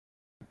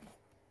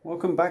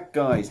Welcome back,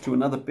 guys, to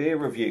another beer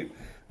review.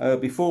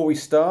 Before we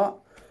start,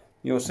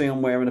 you'll see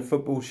I'm wearing a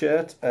football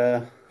shirt,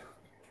 so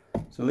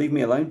leave me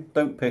alone,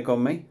 don't pick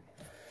on me.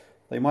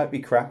 They might be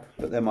crap,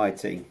 but they're my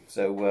team.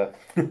 So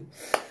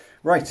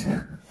right,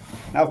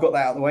 now I've got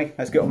that out of the way,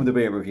 let's get on with the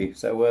beer review.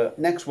 So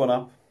next one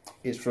up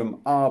is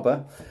from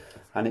Arbor,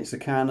 and it's a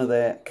can of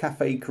their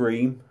Cafe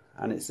Cream,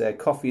 and it's their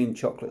coffee and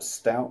chocolate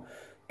stout,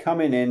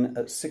 coming in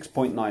at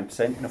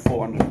 6.9% in a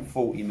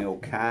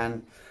 440ml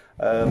can.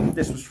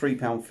 This was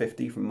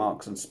 £3.50 from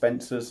Marks and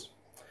Spencer's.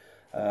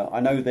 I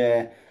know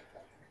there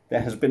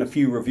has been a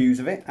few reviews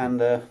of it, and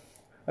a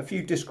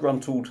few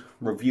disgruntled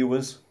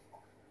reviewers,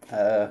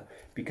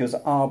 because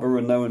Arbor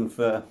are known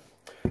for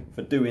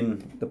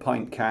doing the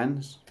pint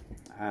cans,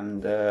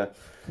 and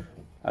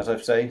as I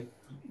say,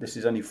 this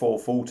is only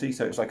 440,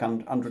 so it's like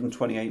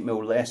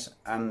 128ml less,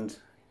 and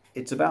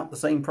it's about the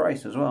same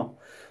price as well.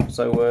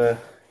 So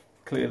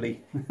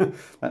clearly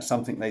that's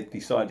something they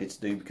decided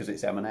to do because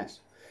it's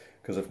M&S.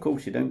 Because of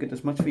course you don't get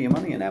as much for your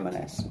money in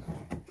M&S.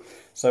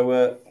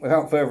 So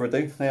without further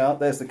ado,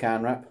 there's the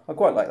can wrap. I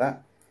quite like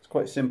that. It's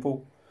quite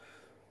simple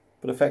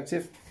but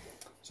effective.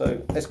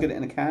 So let's get it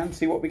in a can,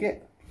 see what we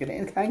get. Get it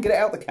in a can, get it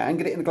out the can,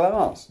 get it in a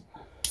glass.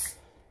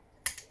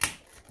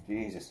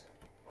 Jesus.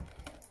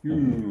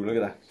 Ooh, look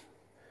at that.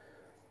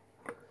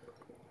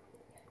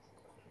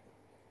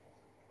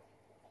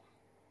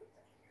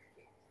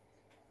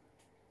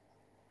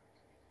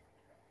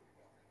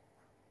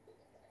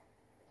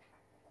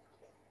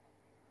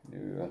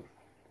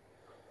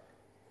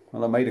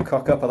 Well, I made a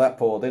cock up of that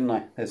pour, didn't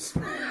I? There's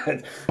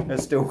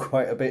still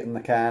quite a bit in the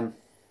can.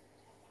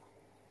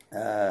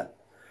 For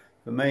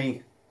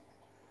me,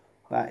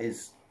 that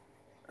is,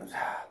 I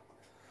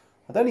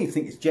don't even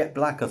think it's jet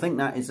black. I think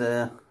that is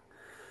a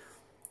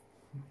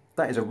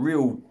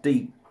real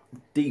deep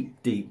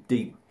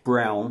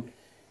brown.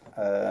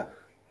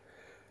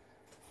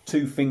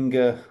 2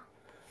 finger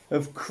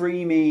of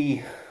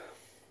creamy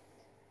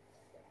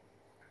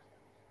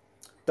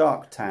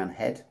dark tan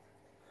head.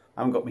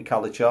 I haven't got my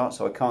colour chart,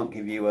 so I can't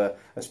give you a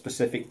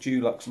specific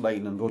Dulux,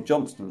 Leyland or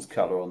Johnston's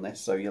colour on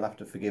this, so you'll have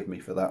to forgive me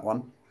for that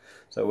one.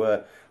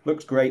 So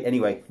looks great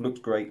anyway, looks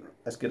great.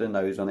 Let's get a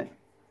nose on it.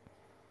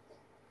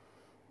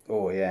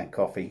 Oh yeah,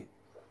 coffee.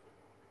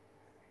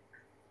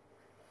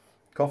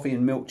 Coffee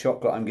and milk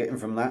chocolate I'm getting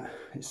from that.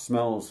 It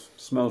smells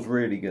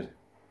really good.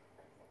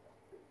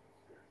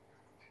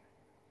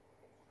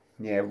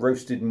 Yeah,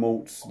 roasted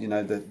malts, you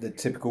know, the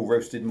typical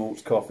roasted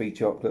malts coffee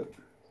chocolate.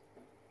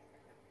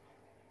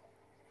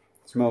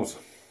 Smells.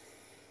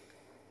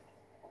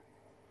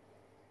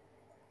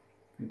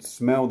 You can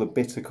smell the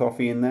bitter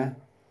coffee in there,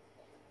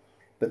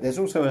 but there's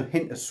also a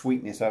hint of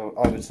sweetness, I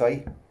would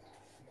say,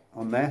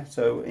 on there.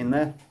 So in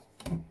there.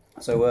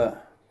 So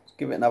let's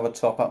give it another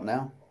top up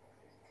now.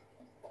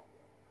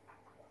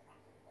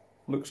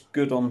 Looks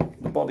good on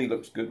the body.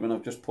 Looks good when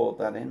I've just poured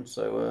that in.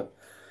 So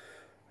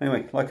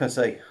anyway, like I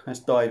say, let's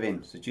dive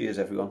in. So cheers,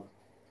 everyone.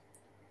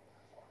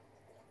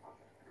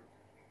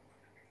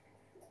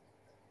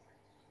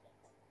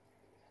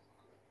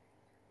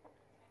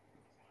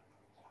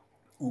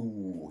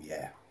 Ooh,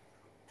 yeah.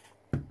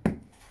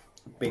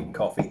 Big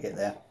coffee hit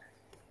there.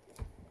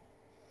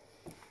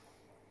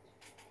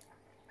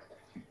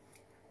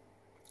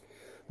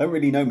 Don't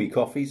really know me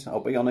coffees, I'll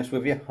be honest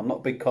with you. I'm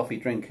not a big coffee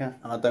drinker,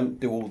 and I don't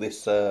do all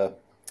this, the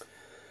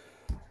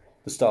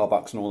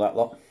Starbucks and all that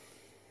lot.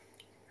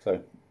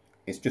 So,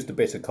 it's just a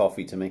bit of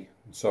coffee to me.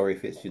 Sorry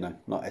if it's, you know,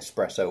 not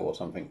espresso or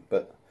something,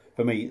 but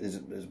for me, there's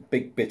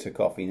big bitter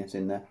coffeeness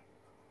in there.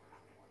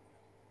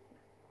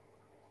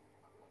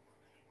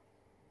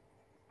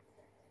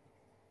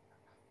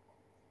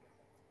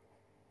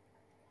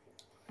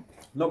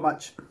 Not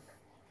much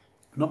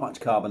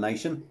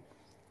carbonation.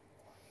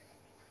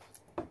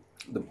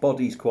 The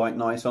body's quite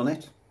nice on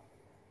it.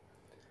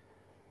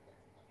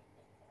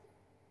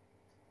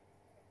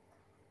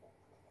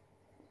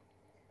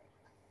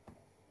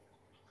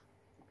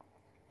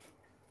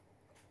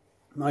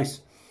 Nice.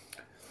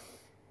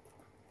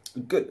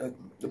 Good,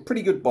 a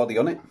pretty good body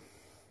on it.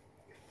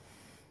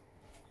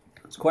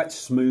 It's quite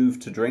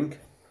smooth to drink.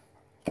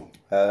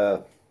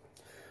 As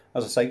I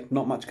say,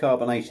 not much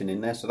carbonation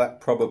in there, so that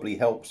probably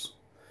helps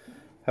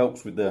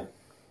with the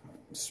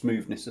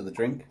smoothness of the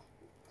drink.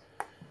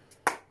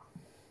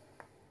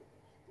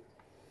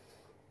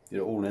 Get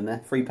it all in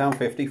there.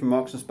 £3.50 from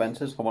Marks and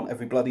Spencer's. I want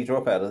every bloody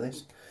drop out of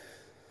this.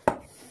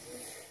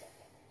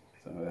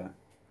 So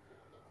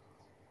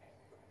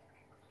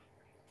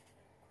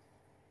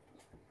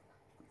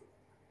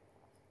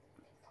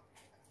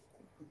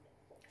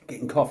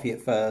getting coffee at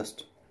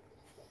first.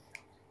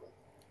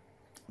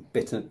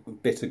 Bitter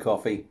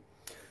coffee.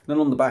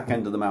 Then on the back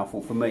end of the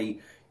mouthful, for me,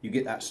 you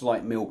get that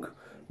slight milk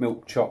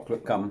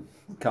chocolate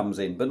comes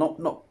in, but not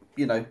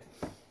you know,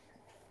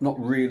 not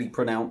really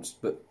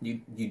pronounced, but you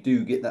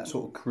do get that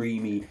sort of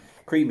creamy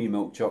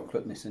milk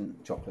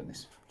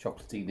chocolatiness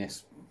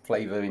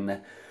flavour in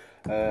there.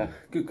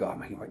 Good God, I'm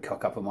making my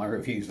cock up on my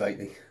reviews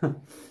lately.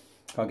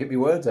 Can't get my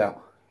words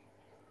out.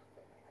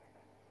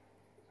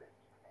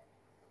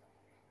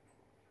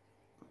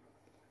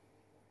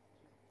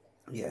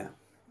 Yeah,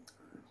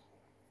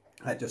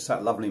 that just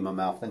sat lovely in my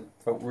mouth then.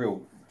 Felt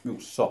real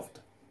soft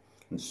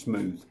and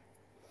smooth.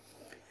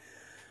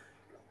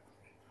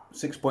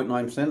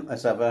 6.9%.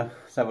 Let's have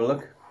a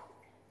look.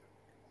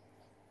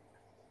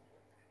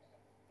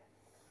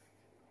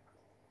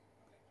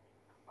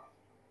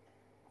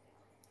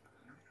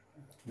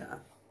 Nah,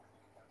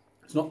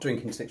 it's not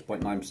drinking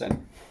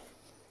 6.9%.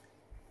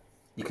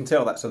 You can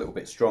tell that's a little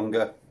bit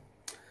stronger.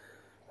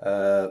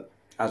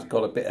 Has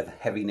got a bit of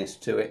heaviness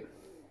to it,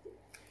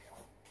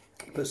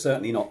 but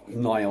certainly not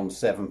nigh on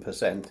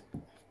 7%.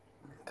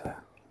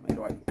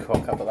 Maybe I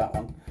cock up of that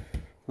one.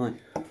 Right.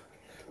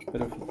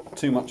 Bit of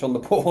too much on the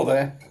pour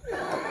there.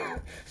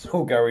 It's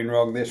all going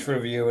wrong, this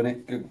review, isn't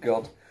it? Good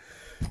God.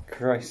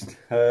 Christ.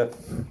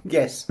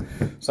 Yes.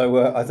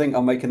 So I think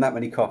I'm making that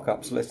many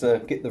cock-ups. Let's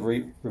get the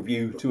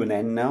review to an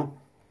end now.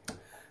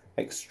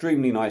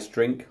 Extremely nice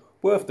drink.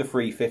 Worth the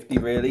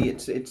 $3.50 really.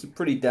 It's a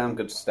pretty damn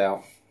good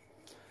stout.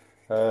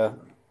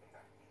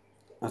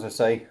 As I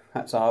say,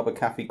 that's Arbor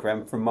Cafe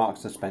Creme from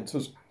Marks and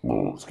Spencer's.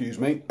 Excuse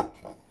me.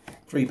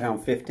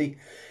 £3.50.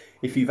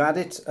 If you've had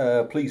it,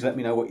 please let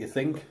me know what you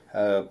think.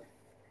 I'm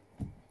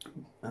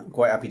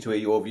quite happy to hear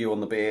your view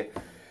on the beer.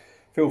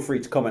 Feel free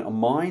to comment on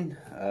mine.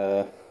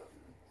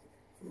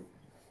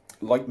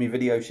 Like me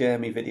video, share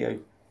me video.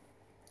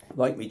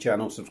 Like me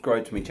channel,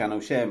 subscribe to me channel,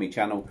 share me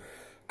channel.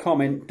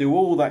 Comment, do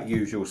all that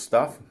usual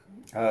stuff.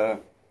 If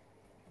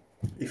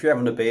you're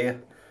having a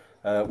beer,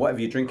 whatever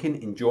you're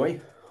drinking,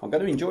 enjoy. I'm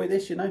going to enjoy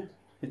this, you know.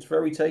 It's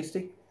very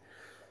tasty.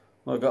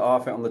 I've got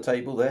half it on the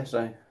table there,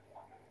 so.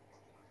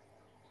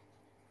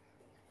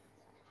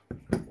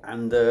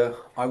 And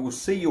I will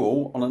see you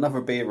all on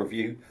another beer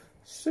review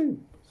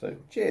soon. So,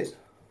 cheers.